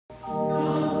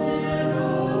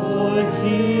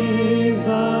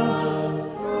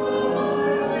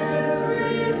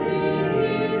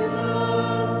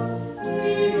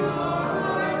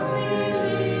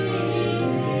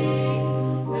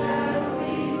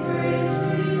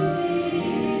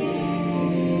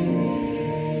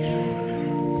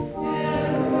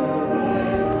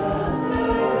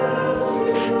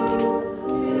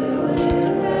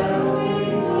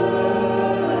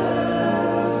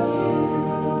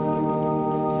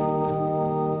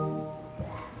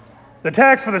The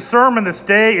text for the sermon this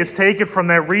day is taken from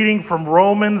that reading from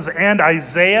Romans and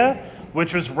Isaiah,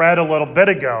 which was read a little bit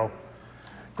ago.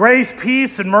 Grace,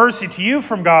 peace, and mercy to you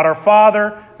from God our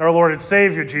Father and our Lord and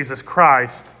Savior, Jesus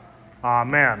Christ.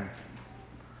 Amen.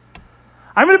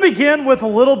 I'm going to begin with a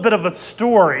little bit of a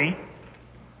story.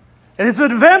 And it's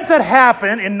an event that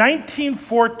happened in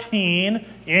 1914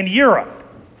 in Europe.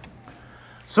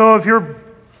 So if you're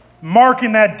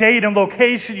marking that date and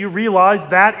location, you realize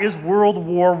that is World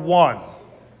War I.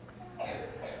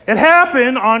 It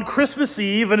happened on Christmas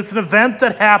Eve, and it's an event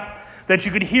that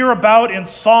you could hear about in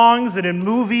songs and in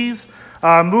movies.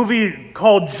 A movie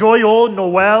called Joyeux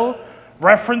Noël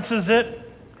references it,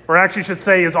 or actually should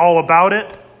say is all about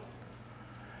it.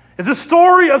 It's a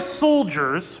story of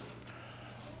soldiers,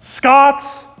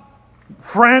 Scots,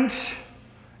 French,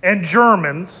 and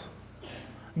Germans,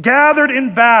 gathered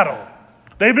in battle.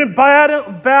 They've been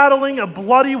battling a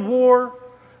bloody war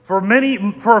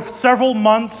for several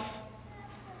months.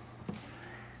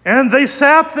 And they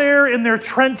sat there in their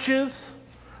trenches,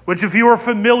 which if you are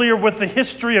familiar with the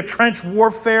history of trench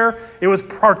warfare, it was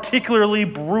particularly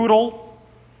brutal.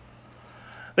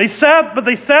 They sat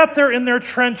there in their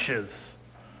trenches,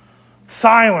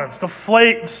 silence,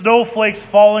 the snowflakes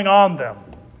falling on them.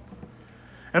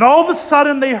 And all of a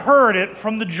sudden they heard it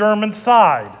from the German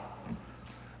side.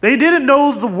 They didn't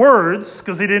know the words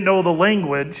because they didn't know the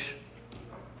language,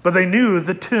 but they knew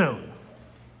the tune.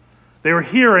 They were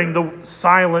hearing the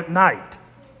Silent Night.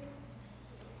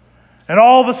 And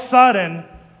all of a sudden,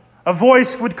 a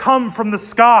voice would come from the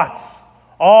Scots.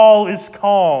 All is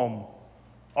calm.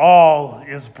 All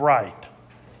is bright.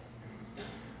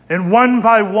 And one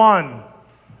by one,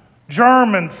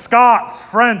 Germans, Scots,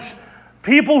 French,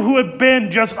 people who had been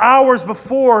just hours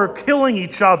before killing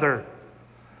each other,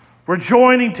 were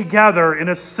joining together in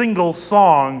a single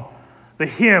song, the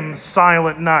hymn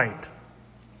Silent Night.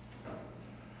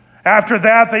 After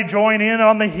that, they join in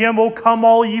on the hymn, O Come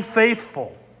All Ye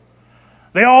Faithful.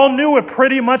 They all knew it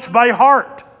pretty much by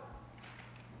heart.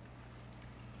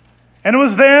 And it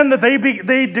was then that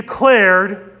they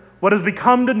declared what has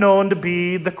become known to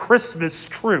be the Christmas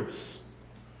truce,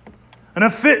 an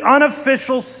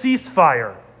unofficial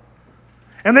ceasefire.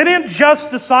 And they didn't just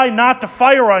decide not to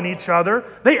fire on each other.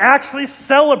 They actually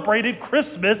celebrated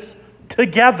Christmas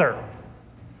together.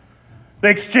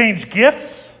 They exchanged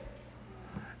gifts.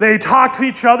 They talked to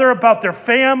each other about their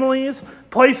families,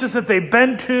 places that they've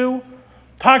been to.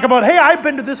 Talk about, hey, I've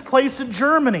been to this place in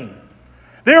Germany.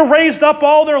 They were raised up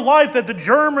all their life that the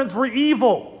Germans were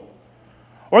evil.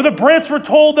 Or the Brits were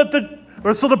told the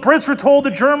Brits were told the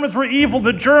Germans were evil.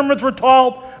 The Germans were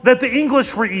told that the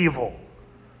English were evil.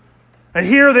 And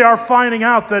here they are finding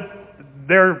out that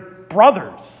they're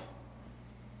brothers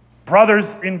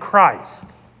in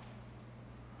Christ.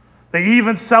 They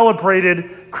even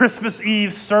celebrated Christmas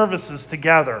Eve services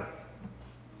together.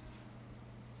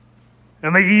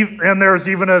 And there's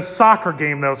even a soccer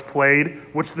game that was played,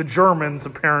 which the Germans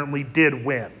apparently did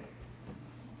win.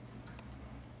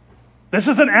 This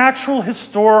is an actual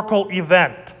historical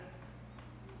event.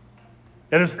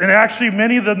 And actually,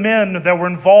 many of the men that were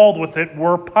involved with it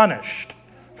were punished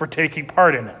for taking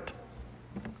part in it,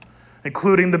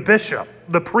 including the bishop.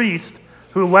 The priest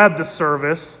who led the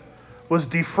service was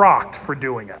defrocked for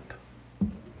doing it.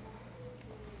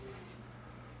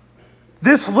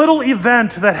 This little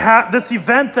event that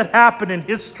happened in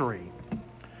history,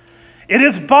 it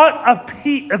is but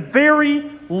a very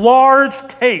large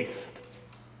taste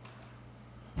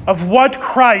of what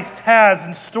Christ has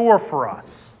in store for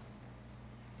us.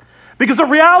 Because the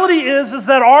reality is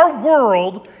that our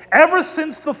world, ever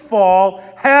since the fall,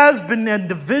 has been in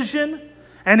division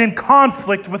and in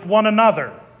conflict with one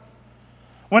another.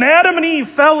 When Adam and Eve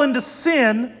fell into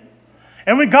sin,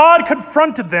 and when God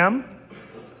confronted them,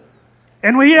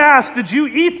 and when he asked, did you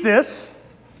eat this?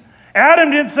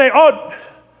 Adam didn't say, oh,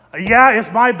 yeah,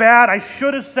 it's my bad. I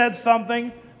should have said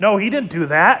something. No, he didn't do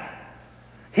that.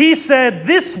 He said,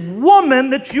 this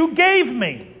woman that you gave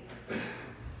me.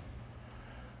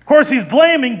 Of course, he's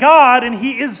blaming God, and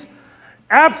he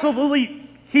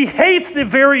hates the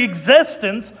very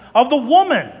existence of the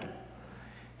woman.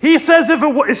 He says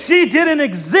if she didn't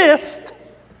exist,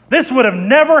 This would have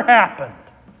never happened.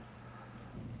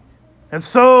 And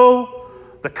so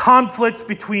the conflicts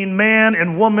between man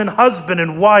and woman, husband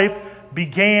and wife,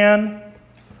 began,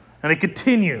 and it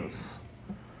continues.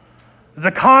 It's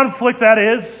a conflict that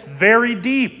is very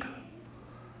deep.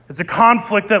 It's a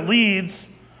conflict that leads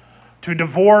to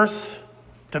divorce,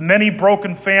 to many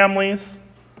broken families.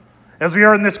 As we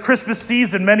are in this Christmas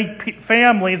season, many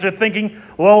families are thinking,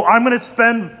 well, I'm going to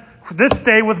spend this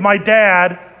day with my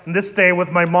dad and this day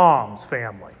with my mom's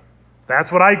family.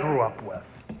 That's what I grew up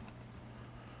with.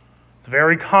 It's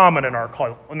very common in our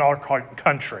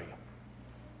country.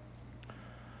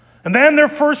 And then their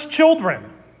first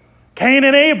children, Cain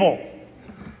and Abel.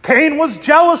 Cain was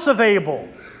jealous of Abel,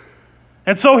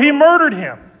 and so he murdered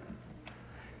him.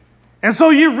 And so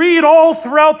you read all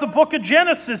throughout the book of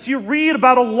Genesis, you read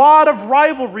about a lot of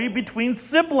rivalry between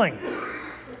siblings.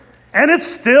 And it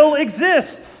still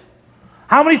exists.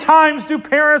 How many times do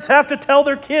parents have to tell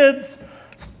their kids,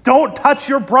 don't touch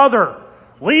your brother,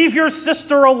 leave your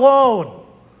sister alone?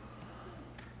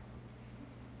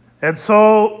 And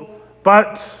so,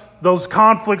 but those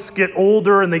conflicts get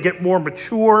older and they get more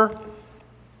mature,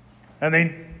 and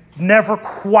they never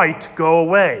quite go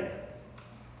away.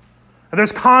 And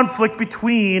there's conflict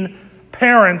between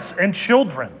parents and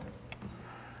children.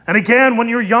 And again, when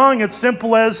you're young, it's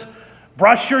simple as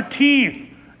brush your teeth,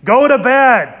 go to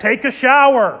bed, take a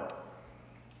shower.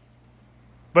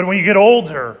 But when you get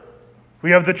older,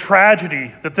 we have the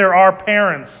tragedy that there are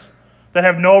parents that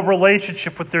have no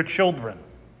relationship with their children.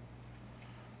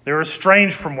 They're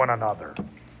estranged from one another.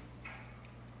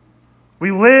 We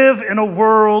live in a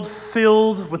world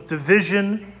filled with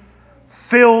division,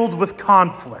 filled with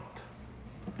conflict.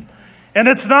 And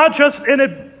it's not just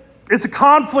it's a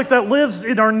conflict that lives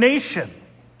in our nation.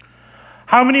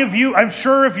 How many of you, I'm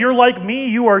sure if you're like me,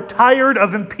 you are tired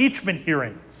of impeachment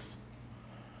hearings.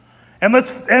 And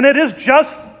it is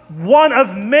just one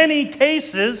of many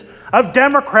cases of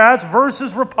Democrats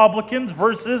versus Republicans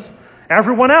versus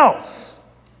everyone else.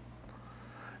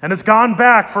 And it's gone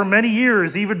back for many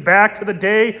years, even back to the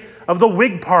day of the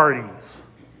Whig parties.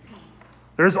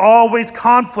 There's always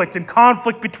conflict and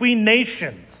conflict between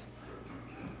nations.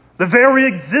 The very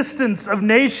existence of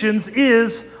nations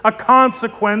is a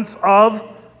consequence of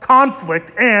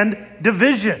conflict and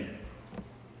division.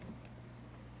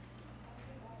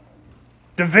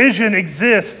 Division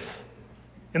exists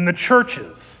in the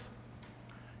churches.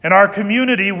 In our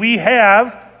community, we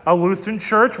have a Lutheran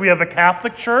church, we have a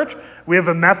Catholic church, we have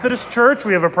a Methodist church,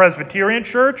 we have a Presbyterian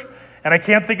church, and I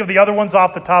can't think of the other ones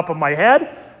off the top of my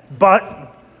head,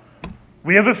 but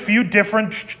we have a few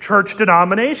different church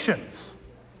denominations.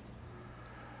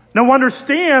 Now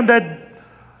understand that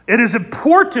it is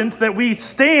important that we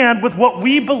stand with what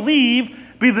we believe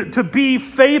to be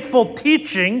faithful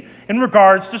teaching in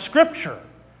regards to Scripture.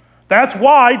 That's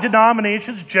why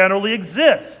denominations generally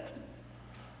exist.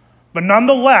 But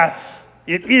nonetheless,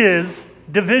 it is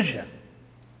division.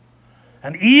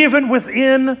 And even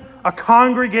within a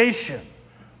congregation,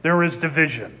 there is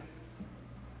division.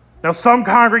 Now, some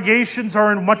congregations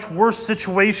are in much worse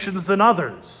situations than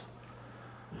others.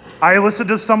 I listened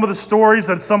to some of the stories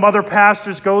that some other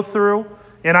pastors go through,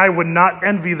 and I would not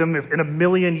envy them in a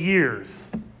million years.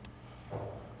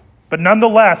 But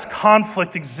nonetheless,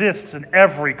 conflict exists in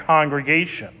every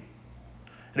congregation.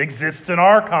 It exists in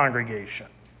our congregation,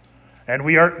 and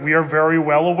we are very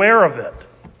well aware of it.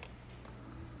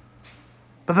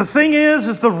 But the thing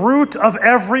is the root of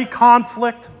every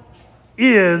conflict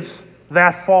is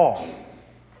that fall.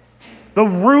 The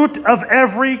root of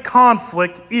every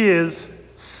conflict is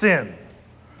sin.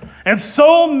 And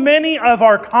so many of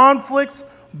our conflicts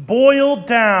boil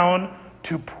down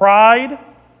to pride,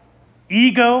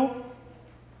 ego,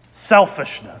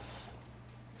 selfishness.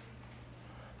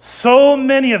 So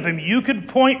many of them. You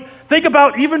could think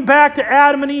about even back to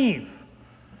Adam and Eve.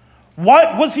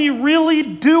 What was he really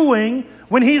doing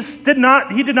when he did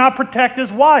not protect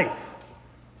his wife?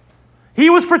 He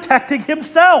was protecting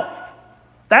himself.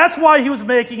 That's why he was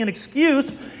making an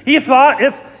excuse. He thought,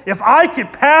 if I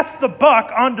could pass the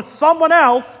buck on to someone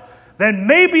else, then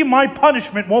maybe my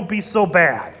punishment won't be so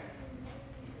bad.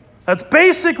 That's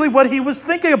basically what he was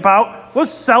thinking about,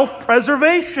 was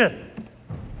self-preservation.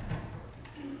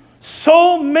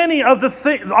 So many of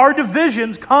our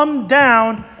divisions come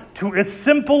down to as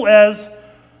simple as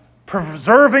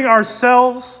preserving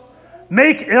ourselves,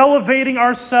 elevating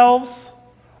ourselves,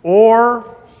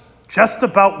 or just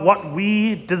about what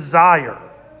we desire.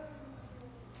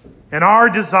 And our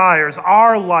desires,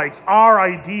 our likes, our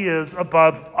ideas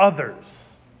above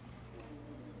others.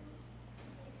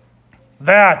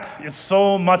 That is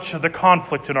so much of the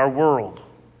conflict in our world.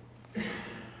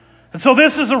 And so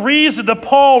this is a reason that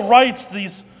Paul writes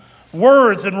these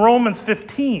words in Romans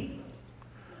 15.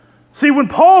 See, when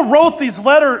Paul wrote the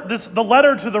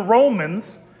letter to the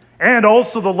Romans and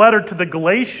also the letter to the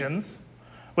Galatians,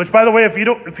 which, by the way, if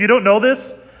you don't know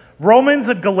this, Romans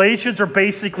and Galatians are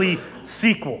basically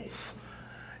sequels.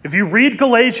 If you read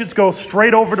Galatians, go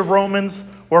straight over to Romans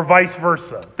or vice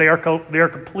versa. They are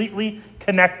completely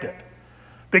connected.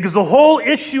 Because the whole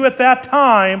issue at that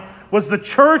time was the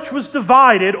church was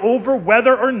divided over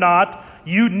whether or not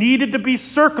you needed to be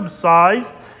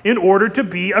circumcised in order to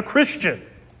be a Christian.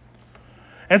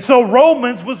 And so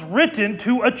Romans was written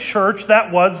to a church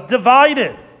that was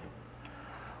divided,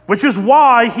 which is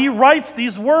why he writes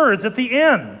these words at the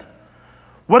end.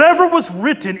 Whatever was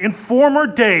written in former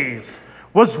days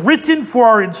was written for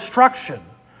our instruction,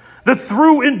 that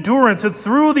through endurance and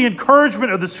through the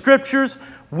encouragement of the Scriptures,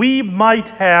 we might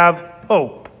have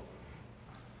hope.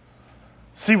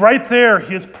 See, right there,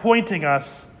 he is pointing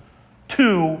us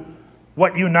to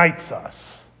what unites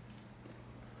us.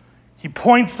 He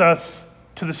points us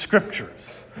to the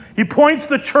Scriptures. He points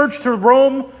the church to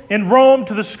Rome, in Rome,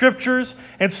 to the Scriptures,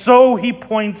 and so he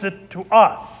points it to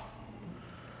us.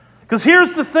 Because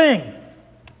here's the thing.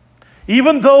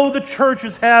 Even though the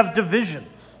churches have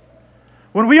divisions,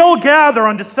 when we all gather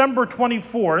on December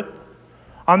 24th,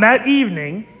 on that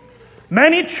evening,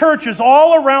 many churches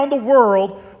all around the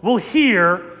world will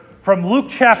hear from Luke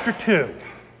chapter 2.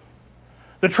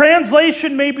 The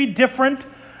translation may be different,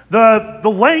 the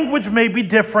language may be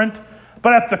different,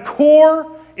 but at the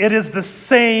core, it is the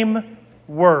same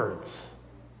words.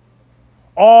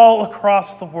 All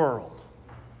across the world.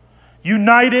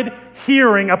 United,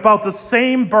 hearing about the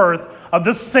same birth of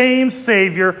the same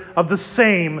Savior, of the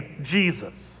same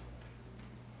Jesus.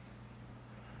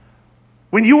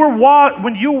 When you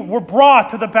were brought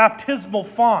to the baptismal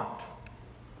font,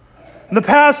 and the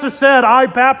pastor said, I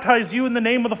baptize you in the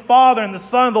name of the Father and the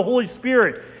Son and the Holy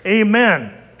Spirit.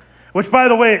 Amen. Which, by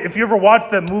the way, if you ever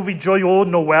watched that movie Joyeux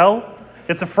Noël,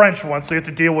 it's a French one, so you have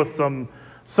to deal with some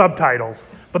subtitles.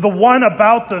 But the one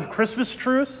about the Christmas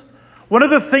truce, one of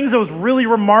the things that was really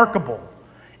remarkable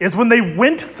is when they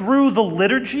went through the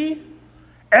liturgy,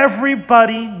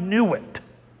 everybody knew it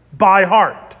by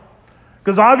heart.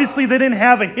 Because obviously they didn't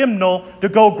have a hymnal to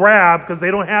go grab because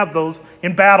they don't have those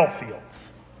in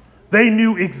battlefields. They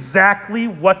knew exactly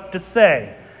what to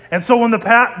say. And so when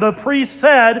the priest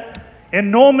said, In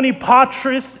nomine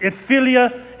Patris et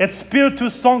Filia et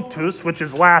Spiritus Sanctus, which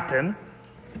is Latin,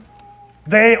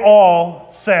 they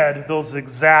all said those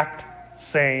exact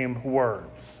same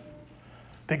words.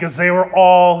 Because they were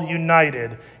all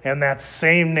united in that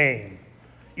same name.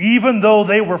 Even though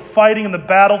they were fighting in the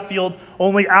battlefield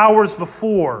only hours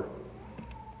before,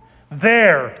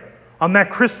 there, on that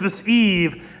Christmas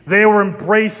Eve, they were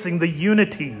embracing the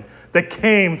unity that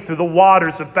came through the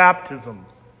waters of baptism.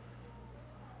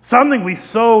 Something we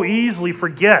so easily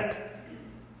forget.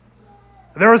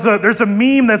 There's a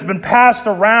meme that's been passed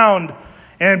around,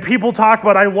 and people talk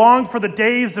about, I long for the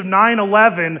days of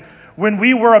 9/11 when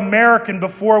we were American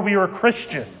before we were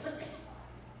Christian.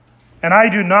 And I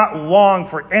do not long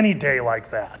for any day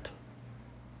like that.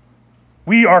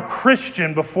 We are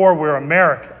Christian before we're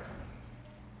American.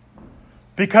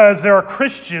 Because there are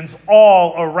Christians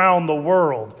all around the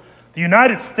world. The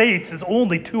United States is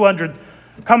only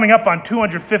coming up on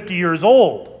 250 years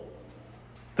old.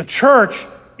 The church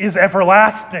is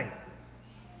everlasting.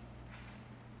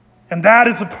 And that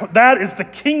is the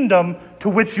kingdom to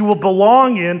which you will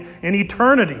belong in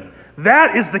eternity.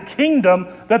 That is the kingdom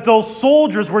that those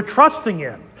soldiers were trusting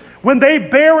in. When they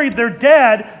buried their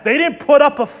dead, they didn't put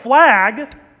up a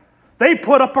flag, they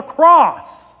put up a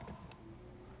cross.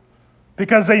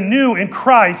 Because they knew in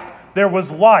Christ there was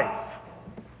life.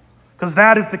 Because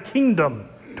that is the kingdom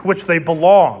to which they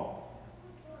belong.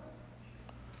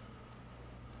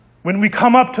 When we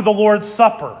come up to the Lord's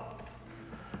Supper,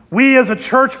 we as a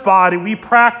church body, we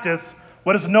practice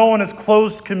what is known as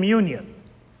closed communion.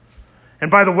 And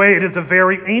by the way, it is a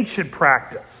very ancient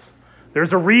practice.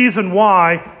 There's a reason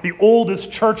why the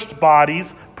oldest church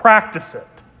bodies practice it.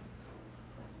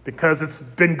 Because it's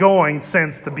been going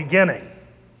since the beginning.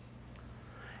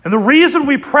 And the reason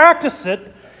we practice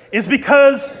it is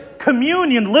because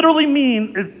communion literally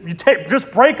means,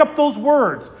 just break up those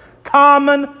words,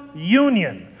 common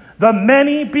union. The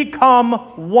many become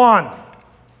one.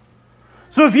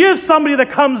 So if you have somebody that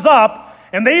comes up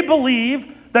and they believe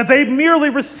that they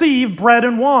merely receive bread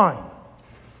and wine.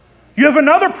 You have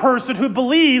another person who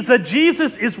believes that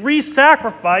Jesus is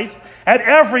re-sacrificed at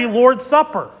every Lord's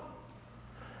Supper.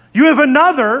 You have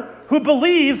another who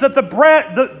believes that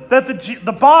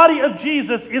the body of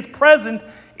Jesus is present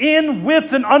in,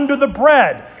 with, and under the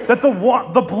bread. That the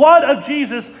blood of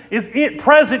Jesus is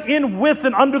present in, with,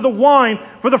 and under the wine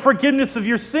for the forgiveness of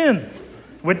your sins.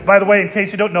 Which, by the way, in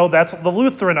case you don't know, that's the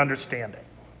Lutheran understanding.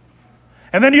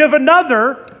 And then you have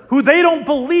another who they don't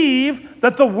believe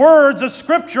that the words of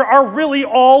Scripture are really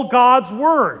all God's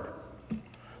word.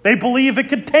 They believe it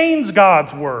contains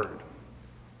God's word.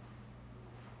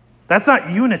 That's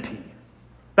not unity.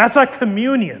 That's not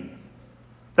communion.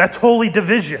 That's holy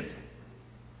division.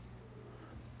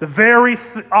 The very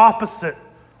opposite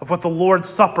of what the Lord's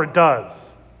Supper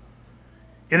does.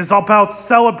 It is about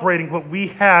celebrating what we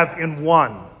have in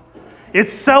one.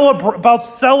 It's about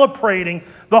celebrating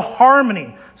the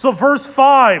harmony. So verse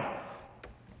 5,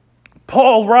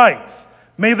 Paul writes,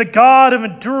 "May the God of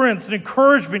endurance and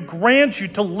encouragement grant you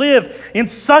to live in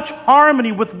such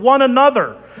harmony with one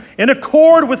another, in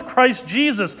accord with Christ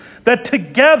Jesus, that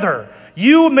together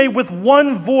you may with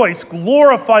one voice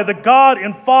glorify the God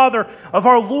and Father of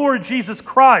our Lord Jesus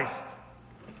Christ."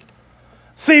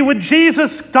 See, when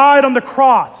Jesus died on the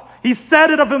cross, he said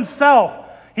it of himself.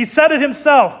 He said it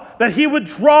himself that he would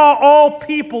draw all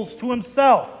peoples to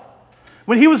himself.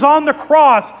 When he was on the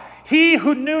cross, he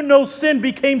who knew no sin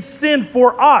became sin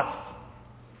for us.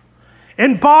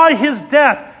 And by his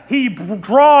death, he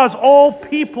draws all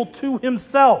people to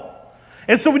himself.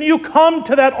 And so when you come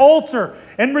to that altar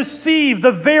and receive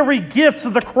the very gifts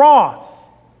of the cross,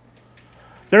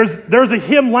 there's a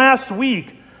hymn last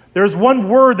week. There's one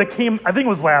word that came, I think it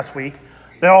was last week.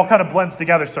 That all kind of blends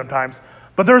together sometimes.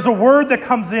 But there's a word that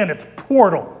comes in. It's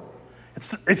portal.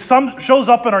 It shows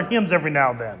up in our hymns every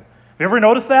now and then. Have you ever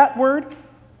noticed that word?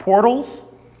 Portals?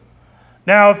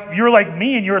 Now, if you're like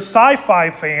me and you're a sci-fi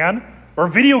fan or a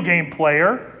video game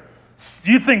player,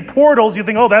 you think portals, you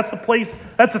think, oh, that's the place,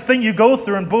 that's the thing you go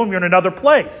through and boom, you're in another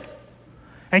place.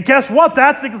 And guess what?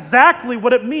 That's exactly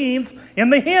what it means in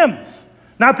the hymns.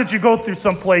 Not that you go through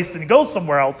some place and you go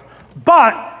somewhere else,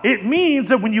 but it means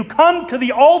that when you come to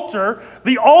the altar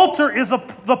is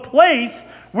the place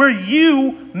where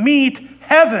you meet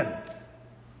heaven.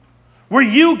 Where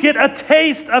you get a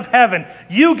taste of heaven.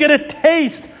 You get a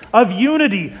taste of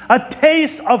unity, a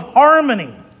taste of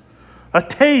harmony, a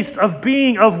taste of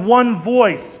being of one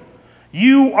voice.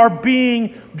 You are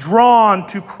being drawn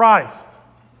to Christ.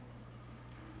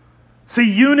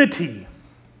 See, unity,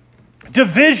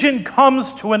 division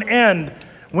comes to an end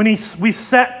when we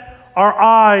set our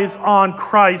eyes on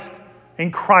Christ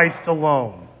and Christ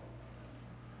alone.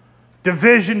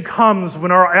 Division comes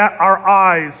when our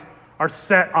eyes are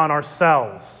set on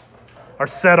ourselves, are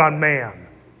set on man.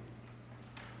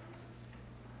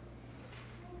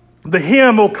 The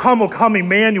hymn, O come,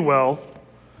 Emmanuel,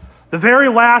 the very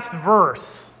last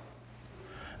verse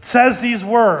says these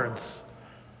words,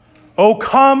 O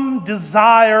come,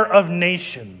 desire of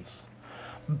nations,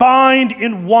 bind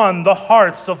in one the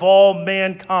hearts of all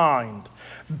mankind.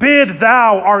 Bid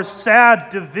thou our sad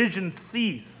division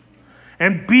cease,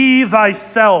 and be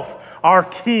thyself our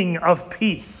King of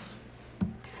peace.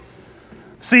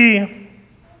 See,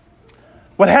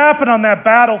 what happened on that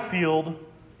battlefield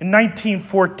in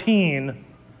 1914,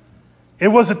 it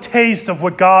was a taste of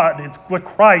what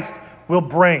Christ will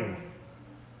bring.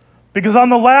 Because on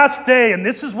the last day, and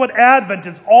this is what Advent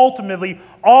is ultimately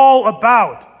all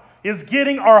about, is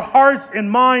getting our hearts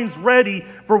and minds ready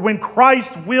for when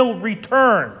Christ will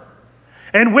return.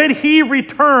 And when he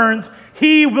returns,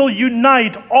 he will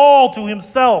unite all to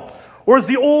himself. Or as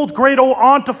the great old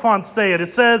antiphon say it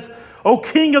says, O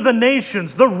King of the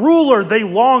nations, the ruler they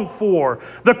long for,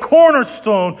 the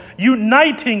cornerstone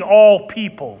uniting all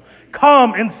people.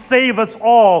 Come and save us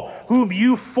all, whom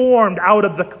you formed out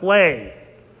of the clay.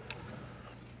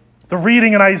 The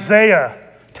reading in Isaiah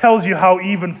tells you how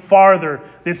even farther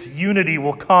this unity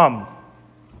will come.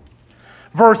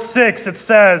 Verse 6, it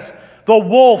says, the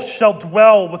wolf shall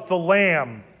dwell with the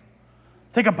lamb.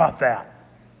 Think about that.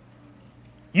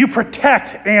 You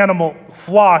protect animal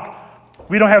flock.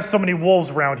 We don't have so many wolves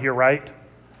around here, right?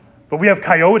 But we have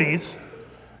coyotes.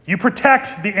 You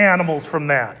protect the animals from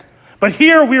that. But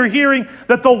here we are hearing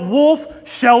that the wolf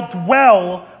shall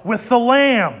dwell with the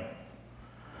lamb.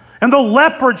 And the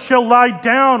leopard shall lie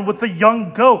down with the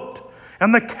young goat,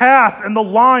 and the calf and the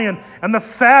lion and the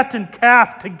fattened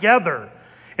calf together,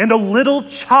 and a little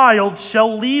child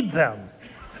shall lead them.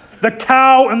 The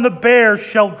cow and the bear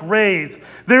shall graze,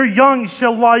 their young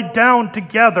shall lie down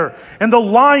together, and the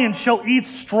lion shall eat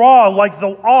straw like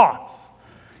the ox.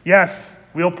 Yes,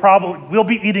 we'll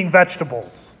be eating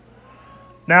vegetables.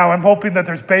 Now, I'm hoping that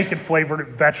there's bacon-flavored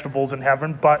vegetables in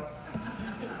heaven, but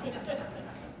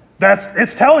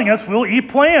it's telling us we'll eat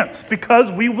plants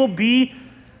because we will be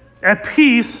at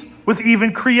peace with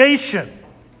even creation.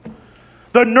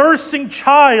 The nursing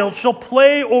child shall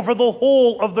play over the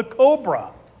hole of the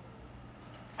cobra.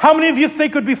 How many of you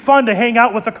think it would be fun to hang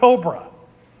out with a cobra?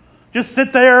 Just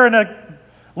sit there and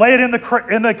lay it in the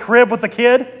crib with the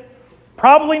kid?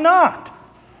 Probably not.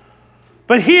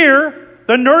 But here,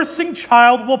 the nursing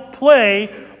child will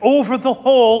play over the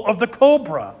hole of the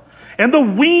cobra, and the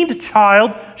weaned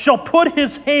child shall put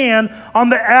his hand on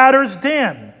the adder's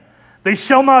den. They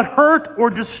shall not hurt or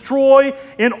destroy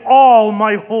in all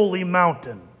my holy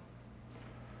mountain.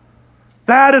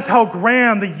 That is how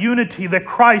grand the unity that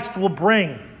Christ will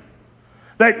bring.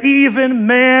 That even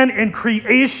man in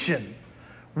creation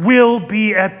will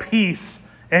be at peace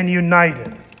and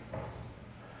united.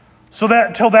 So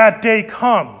that till that day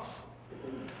comes,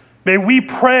 may we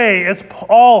pray as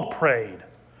Paul prayed,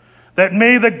 that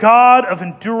may the God of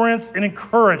endurance and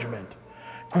encouragement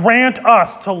grant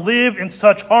us to live in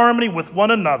such harmony with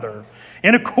one another,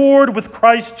 in accord with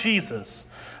Christ Jesus,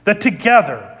 that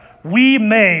together we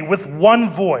may with one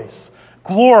voice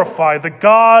glorify the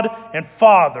God and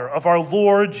Father of our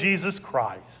Lord Jesus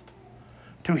Christ.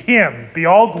 To him be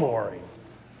all glory.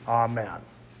 Amen.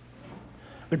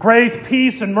 The grace,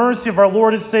 peace, and mercy of our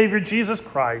Lord and Savior Jesus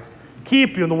Christ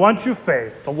keep you in the one true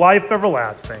faith, the life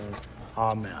everlasting.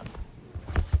 Amen.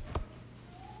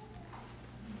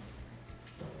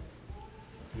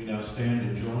 We now stand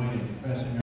and join in confessing